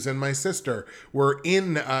nephews and my sister were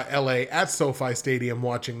in LA at SoFi Stadium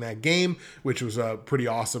watching that game, which was pretty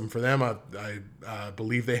awesome for them. I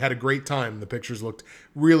believe they had a great time. The pictures looked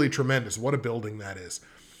really tremendous. What a building that is.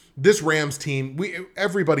 This Rams team,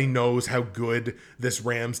 everybody knows how good this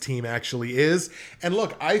Rams team actually is. And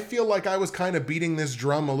look, I feel like I was kind of beating this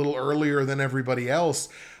drum a little earlier than everybody else.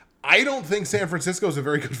 I don't think San Francisco is a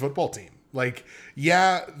very good football team. Like,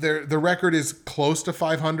 yeah, the record is close to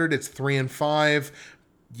 500. It's 3-5.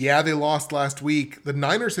 Yeah, they lost last week. The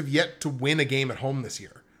Niners have yet to win a game at home this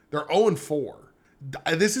year. They're 0-4.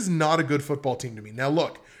 This is not a good football team to me. Now,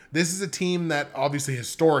 look, this is a team that obviously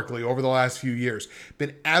historically over the last few years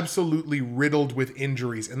been absolutely riddled with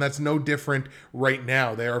injuries, and that's no different right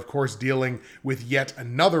now. They are, of course, dealing with yet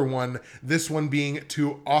another one, this one being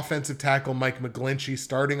to offensive tackle Mike McGlinchey,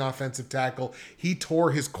 starting offensive tackle. He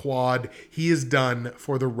tore his quad. He is done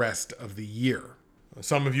for the rest of the year.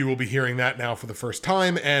 Some of you will be hearing that now for the first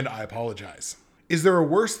time, and I apologize. Is there a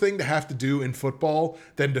worse thing to have to do in football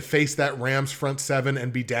than to face that Rams front seven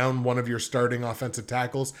and be down one of your starting offensive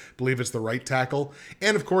tackles? I believe it's the right tackle.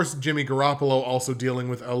 And of course, Jimmy Garoppolo also dealing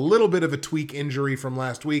with a little bit of a tweak injury from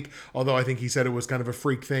last week, although I think he said it was kind of a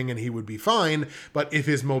freak thing and he would be fine. But if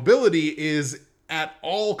his mobility is at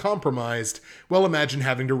all compromised, well, imagine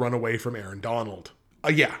having to run away from Aaron Donald.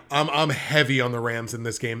 I'm heavy on the Rams in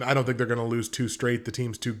this game. I don't think they're going to lose 2 straight. The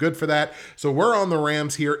team's too good for that. So we're on the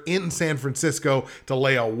Rams here in San Francisco to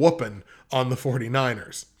lay a whooping on the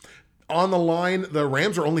 49ers. On the line, the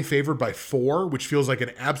Rams are only favored by 4, which feels like an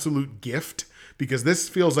absolute gift because this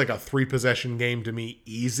feels like a 3-possession game to me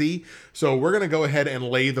easy. So we're going to go ahead and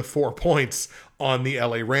lay the 4 points on the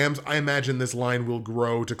LA Rams. I imagine this line will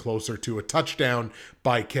grow to closer to a touchdown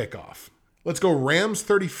by kickoff. Let's go Rams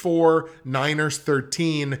 34, Niners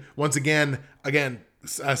 13. Once again,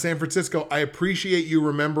 San Francisco, I appreciate you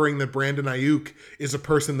remembering that Brandon Ayuk is a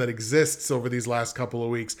person that exists over these last couple of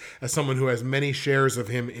weeks as someone who has many shares of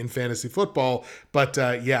him in fantasy football. But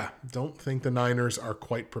don't think the Niners are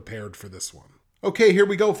quite prepared for this one. Okay, here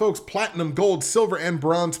we go, folks. Platinum, gold, silver, and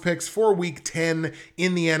bronze picks for week 10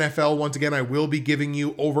 in the NFL. Once again, I will be giving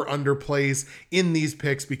you over-under plays in these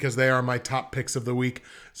picks because they are my top picks of the week.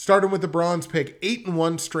 Starting with the bronze pick,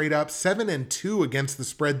 8-1 straight up, 7-2 against the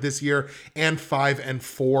spread this year, and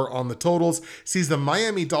 5-4 on the totals. Sees the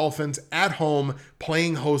Miami Dolphins at home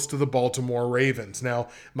playing host to the Baltimore Ravens. Now,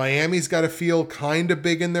 Miami's got to feel kind of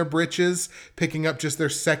big in their britches, picking up just their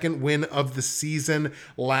second win of the season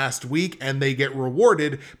last week, and they get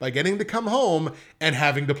rewarded by getting to come home and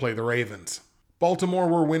having to play the Ravens. Baltimore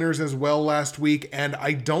were winners as well last week, and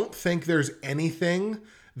I don't think there's anything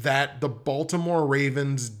that the Baltimore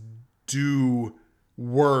Ravens do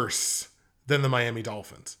worse than the Miami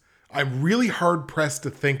Dolphins. I'm really hard pressed to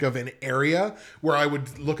think of an area where I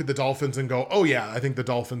would look at the Dolphins and go, oh yeah, I think the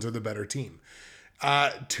Dolphins are the better team.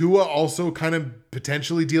 Tua also kind of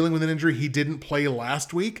potentially dealing with an injury. He didn't play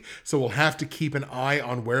last week, so we'll have to keep an eye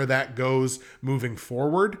on where that goes moving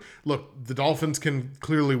forward. Look, the Dolphins can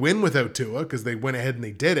clearly win without Tua because they went ahead and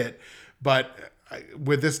they did it, but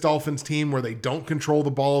with this Dolphins team where they don't control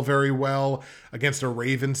the ball very well against a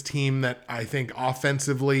Ravens team that I think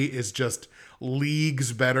offensively is just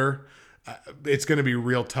leagues better, it's going to be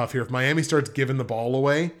real tough here. If Miami starts giving the ball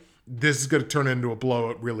away, this is going to turn into a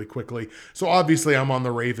blowout really quickly. So obviously I'm on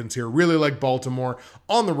the Ravens here. Really like Baltimore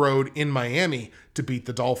on the road in Miami to beat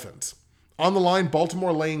the Dolphins. On the line,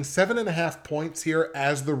 Baltimore laying 7.5 points here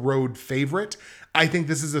as the road favorite. I think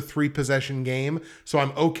this is a 3-possession game, so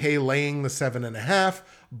I'm okay laying the 7.5.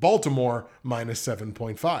 Baltimore minus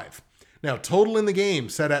 7.5. Now, total in the game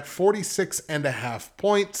set at 46.5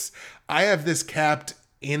 points. I have this capped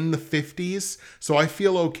in the 50s, so I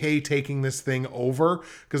feel okay taking this thing over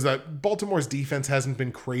because Baltimore's defense hasn't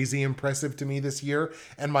been crazy impressive to me this year,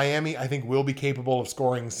 and Miami I think will be capable of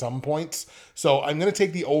scoring some points. So I'm going to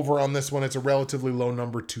take the over on this one. It's a relatively low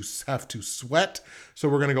number to have to sweat, so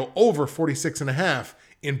we're going to go over 46.5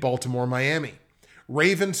 in Baltimore, Miami.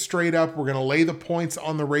 Ravens straight up, we're going to lay the points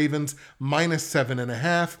on the Ravens minus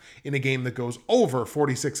 7.5 in a game that goes over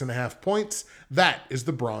 46.5 points. That is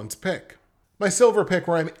the bronze pick. My silver pick,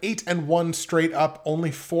 where I'm 8-1 straight up,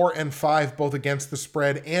 only 4-5 both against the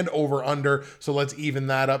spread and over under. So let's even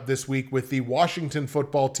that up this week with the Washington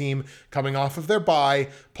football team coming off of their bye,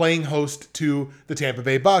 playing host to the Tampa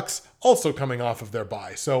Bay Bucks, also coming off of their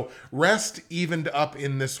bye. So rest evened up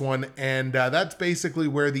in this one, and that's basically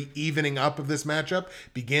where the evening up of this matchup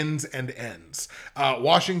begins and ends.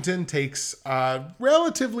 Washington takes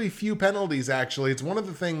relatively few penalties, actually. It's one of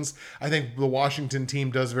the things I think the Washington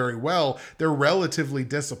team does very well. They're relatively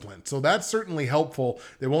disciplined, so that's certainly helpful.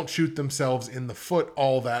 They won't shoot themselves in the foot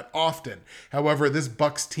all that often. However, this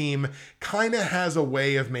Bucks team kind of has a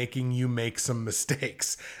way of making you make some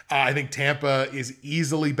mistakes. I think Tampa is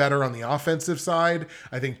easily better on the offensive side.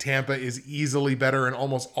 I think Tampa is easily better in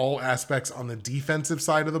almost all aspects on the defensive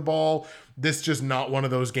side of the ball. This is just not one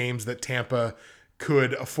of those games that Tampa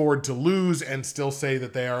could afford to lose and still say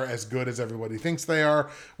that they are as good as everybody thinks they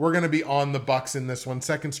are. We're going to be on the Bucks in this one.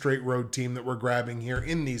 Second straight road team that we're grabbing here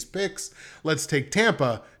in these picks. Let's take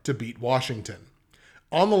Tampa to beat Washington.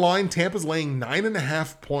 On the line, Tampa's laying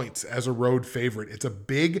 9.5 points as a road favorite. It's a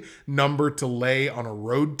big number to lay on a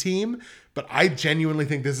road team, but I genuinely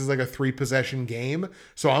think this is like a 3-possession game,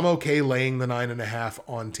 so I'm okay laying the 9.5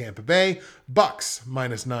 on Tampa Bay. Bucks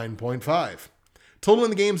minus 9.5. Total in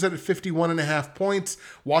the game set at 51.5 points.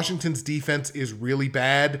 Washington's defense is really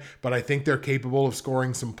bad, but I think they're capable of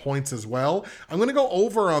scoring some points as well. I'm going to go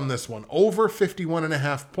over on this one, over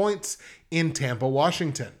 51.5 points in Tampa,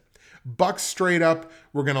 Washington. Bucks straight up.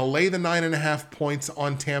 We're going to lay the 9.5 points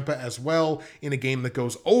on Tampa as well in a game that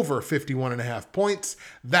goes over 51.5 points.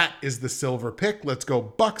 That is the silver pick. Let's go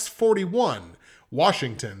Bucks 41,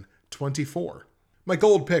 Washington 24. My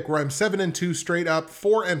gold pick, where I'm 7-2 straight up,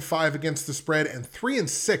 4-5 against the spread, and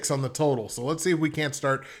 3-6 on the total. So let's see if we can't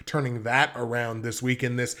start turning that around this week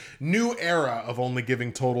in this new era of only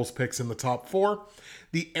giving totals picks in the top 4.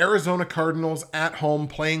 The Arizona Cardinals at home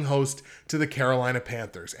playing host to the Carolina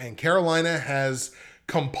Panthers. And Carolina has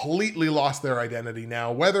completely lost their identity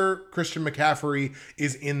now, whether Christian McCaffrey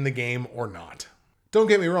is in the game or not. Don't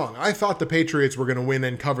get me wrong, I thought the Patriots were going to win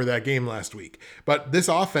and cover that game last week, but this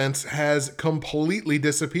offense has completely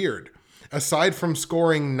disappeared. Aside from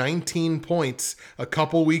scoring 19 points a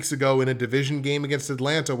couple weeks ago in a division game against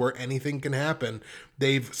Atlanta where anything can happen,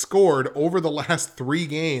 they've scored over the last 3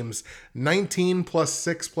 games 19 plus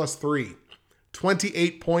 6 plus 3.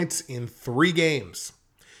 28 points in 3 games.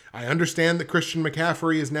 I understand that Christian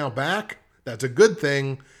McCaffrey is now back. That's a good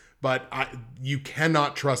thing. But you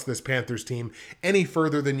cannot trust this Panthers team any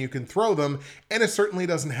further than you can throw them, and it certainly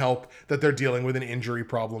doesn't help that they're dealing with an injury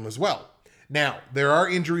problem as well. Now, there are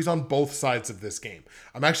injuries on both sides of this game.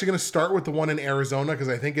 I'm actually going to start with the one in Arizona because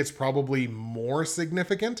I think it's probably more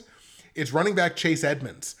significant. It's running back Chase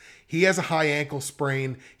Edmonds. He has a high ankle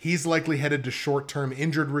sprain. He's likely headed to short-term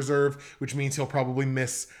injured reserve, which means he'll probably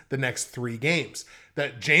miss the next 3 games.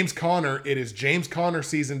 That James Conner, it is James Conner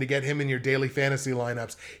season to get him in your daily fantasy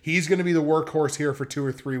lineups. He's going to be the workhorse here for 2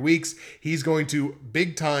 or 3 weeks. He's going to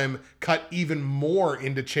big time cut even more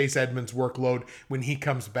into Chase Edmonds' workload when he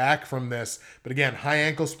comes back from this. But again, high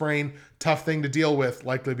ankle sprain, tough thing to deal with,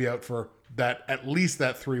 likely be out for that at least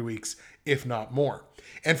that 3 weeks, if not more.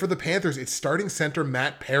 And for the Panthers, it's starting center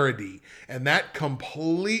Matt Paradis, and that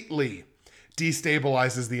completely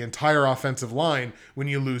destabilizes the entire offensive line when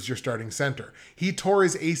you lose your starting center. He tore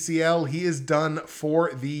his ACL. He is done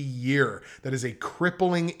for the year. That is a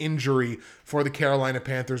crippling injury for the Carolina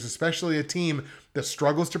Panthers, especially a team that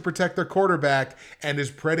struggles to protect their quarterback and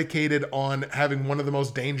is predicated on having one of the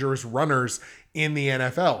most dangerous runners in the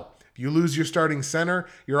NFL. If you lose your starting center,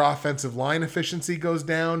 your offensive line efficiency goes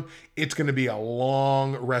down. It's going to be a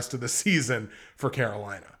long rest of the season for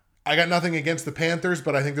Carolina. I got nothing against the Panthers,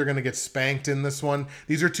 but I think they're going to get spanked in this one.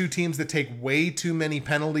 These are 2 teams that take way too many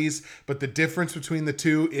penalties, but the difference between the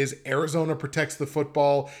 2 is Arizona protects the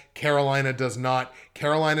football, Carolina does not.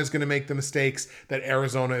 Carolina is going to make the mistakes that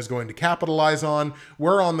Arizona is going to capitalize on.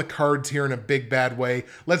 We're on the cards here in a big bad way.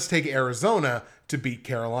 Let's take Arizona to beat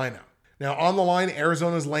Carolina. Now on the line,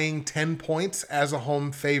 Arizona's laying 10 points as a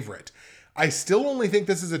home favorite. I still only think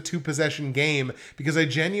this is a 2-possession game because I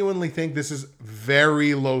genuinely think this is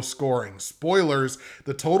very low scoring. Spoilers,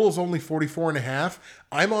 the total is only 44.5.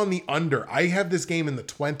 I'm on the under. I have this game in the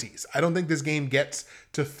 20s. I don't think this game gets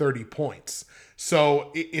to 30 points.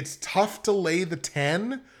 So it's tough to lay the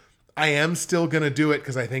 10. I am still going to do it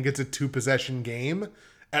because I think it's a 2-possession game.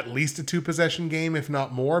 At least a 2-possession game, if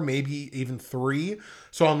not more, maybe even 3.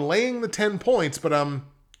 So I'm laying the 10 points, but I'm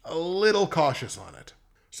a little cautious on it.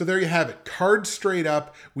 So there you have it. Cards straight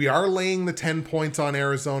up. We are laying the 10 points on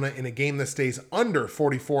Arizona in a game that stays under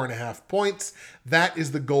 44.5 points. That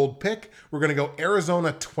is the gold pick. We're going to go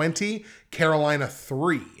Arizona 20, Carolina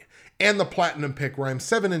 3. And the platinum pick where I'm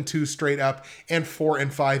 7-2 straight up and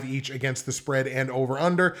 4-5 each against the spread and over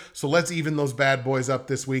under. So let's even those bad boys up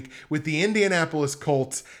this week with the Indianapolis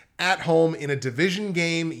Colts at home in a division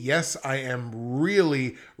game. Yes, I am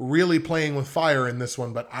really playing with fire in this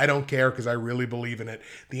one, but I don't care because I really believe in it.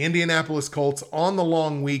 The Indianapolis Colts on the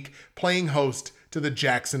long week playing host to the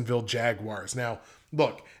Jacksonville Jaguars. Now,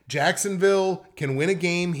 look, Jacksonville can win a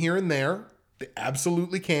game here and there. They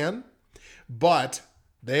absolutely can, but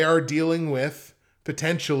they are dealing with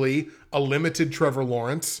potentially a limited Trevor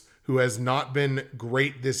Lawrence, who has not been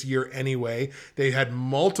great this year anyway. They had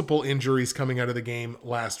multiple injuries coming out of the game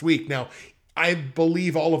last week. Now, I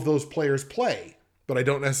believe all of those players play, but I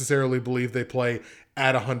don't necessarily believe they play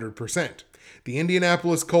at 100%. The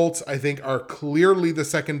Indianapolis Colts, I think, are clearly the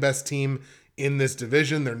second best team in this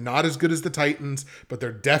division. They're not as good as the Titans, but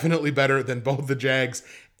they're definitely better than both the Jags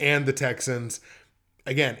and the Texans.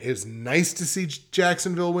 Again, it's nice to see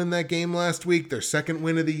Jacksonville win that game last week, their second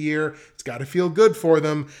win of the year. It's got to feel good for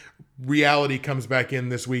them. Reality comes back in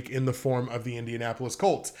this week in the form of the Indianapolis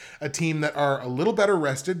Colts, a team that are a little better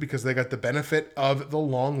rested because they got the benefit of the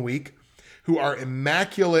long week, who are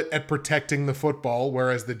immaculate at protecting the football,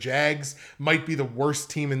 whereas the Jags might be the worst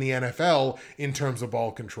team in the NFL in terms of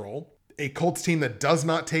ball control. A Colts team that does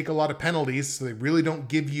not take a lot of penalties, so they really don't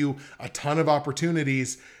give you a ton of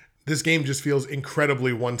opportunities. This game just feels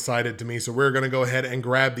incredibly one-sided to me, so we're going to go ahead and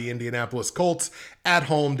grab the Indianapolis Colts at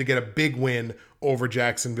home to get a big win over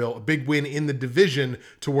Jacksonville, a big win in the division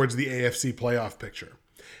towards the AFC playoff picture.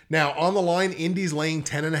 Now, on the line, Indy's laying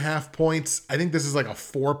 10.5 points. I think this is like a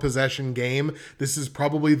 4-possession game. This is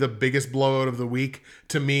probably the biggest blowout of the week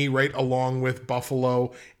to me, right along with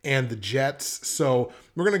Buffalo and the Jets. So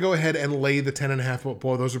we're going to go ahead and lay the 10.5.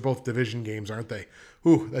 Boy, those are both division games, aren't they?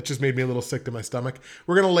 Ooh, that just made me a little sick to my stomach.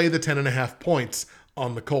 We're going to lay the 10.5 points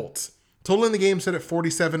on the Colts. Total in the game set at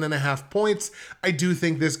 47.5 points. I do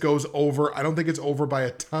think this goes over. I don't think it's over by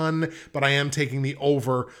a ton, but I am taking the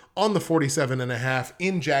over on the 47.5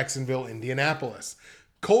 in Jacksonville, Indianapolis.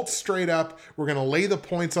 Colts straight up. We're going to lay the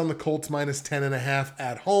points on the Colts minus 10.5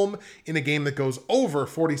 at home in a game that goes over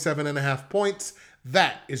 47.5 points.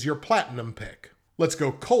 That is your platinum pick. Let's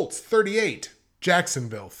go Colts 38,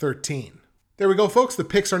 Jacksonville 13. There we go, folks. The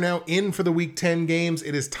picks are now in for the Week 10 games.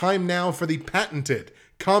 It is time now for the patented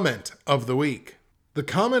comment of the week. The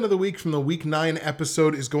comment of the week from the Week 9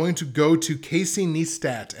 episode is going to go to Casey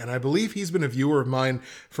Neistat, and I believe he's been a viewer of mine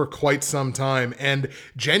for quite some time, and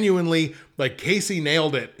genuinely, Casey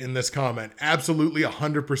nailed it in this comment. Absolutely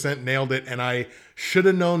 100% nailed it, and I should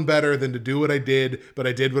have known better than to do what I did, but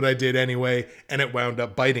I did what I did anyway, and it wound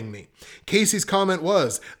up biting me. Casey's comment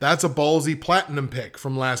was, that's a ballsy platinum pick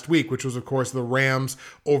from last week, which was, of course, the Rams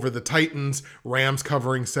over the Titans, Rams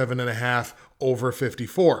covering 7.5 over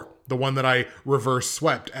 54. The one that I reverse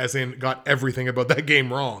swept, as in got everything about that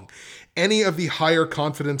game wrong. Any of the higher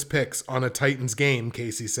confidence picks on a Titans game,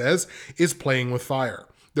 Casey says, is playing with fire.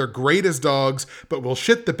 They're great as dogs, but will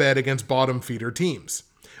shit the bed against bottom feeder teams.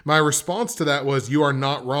 My response to that was, you are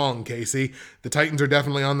not wrong, Casey. The Titans are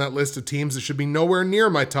definitely on that list of teams that should be nowhere near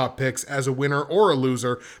my top picks as a winner or a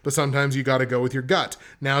loser, but sometimes you got to go with your gut.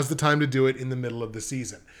 Now's the time to do it in the middle of the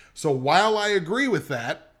season. So while I agree with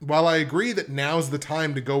that, while I agree that now's the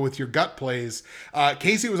time to go with your gut plays,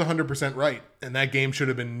 Casey was 100% right, and that game should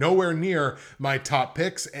have been nowhere near my top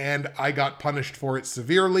picks, and I got punished for it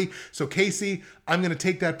severely. So Casey, I'm going to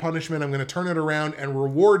take that punishment, I'm going to turn it around and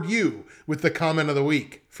reward you with the comment of the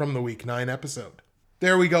week from the Week 9 episode.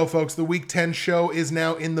 There we go, folks. The Week 10 show is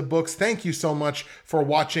now in the books. Thank you so much for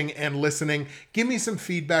watching and listening. Give me some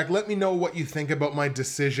feedback. Let me know what you think about my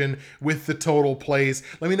decision with the total plays.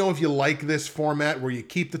 Let me know if you like this format where you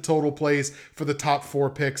keep the total plays for the top 4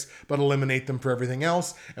 picks, but eliminate them for everything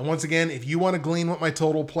else. And once again, if you want to glean what my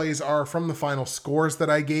total plays are from the final scores that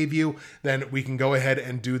I gave you, then we can go ahead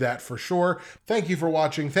and do that for sure. Thank you for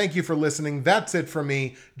watching. Thank you for listening. That's it for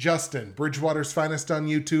me, Justin, Bridgewater's Finest on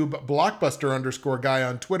YouTube, Blockbuster_guy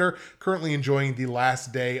on Twitter, currently enjoying the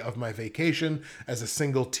last day of my vacation as a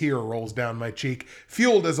single tear rolls down my cheek,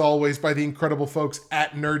 fueled as always by the incredible folks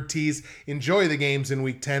at NerdTees. Enjoy the games in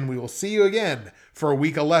Week 10. We will see you again for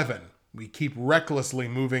Week 11. We keep recklessly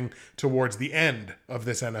moving towards the end of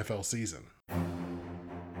this NFL season.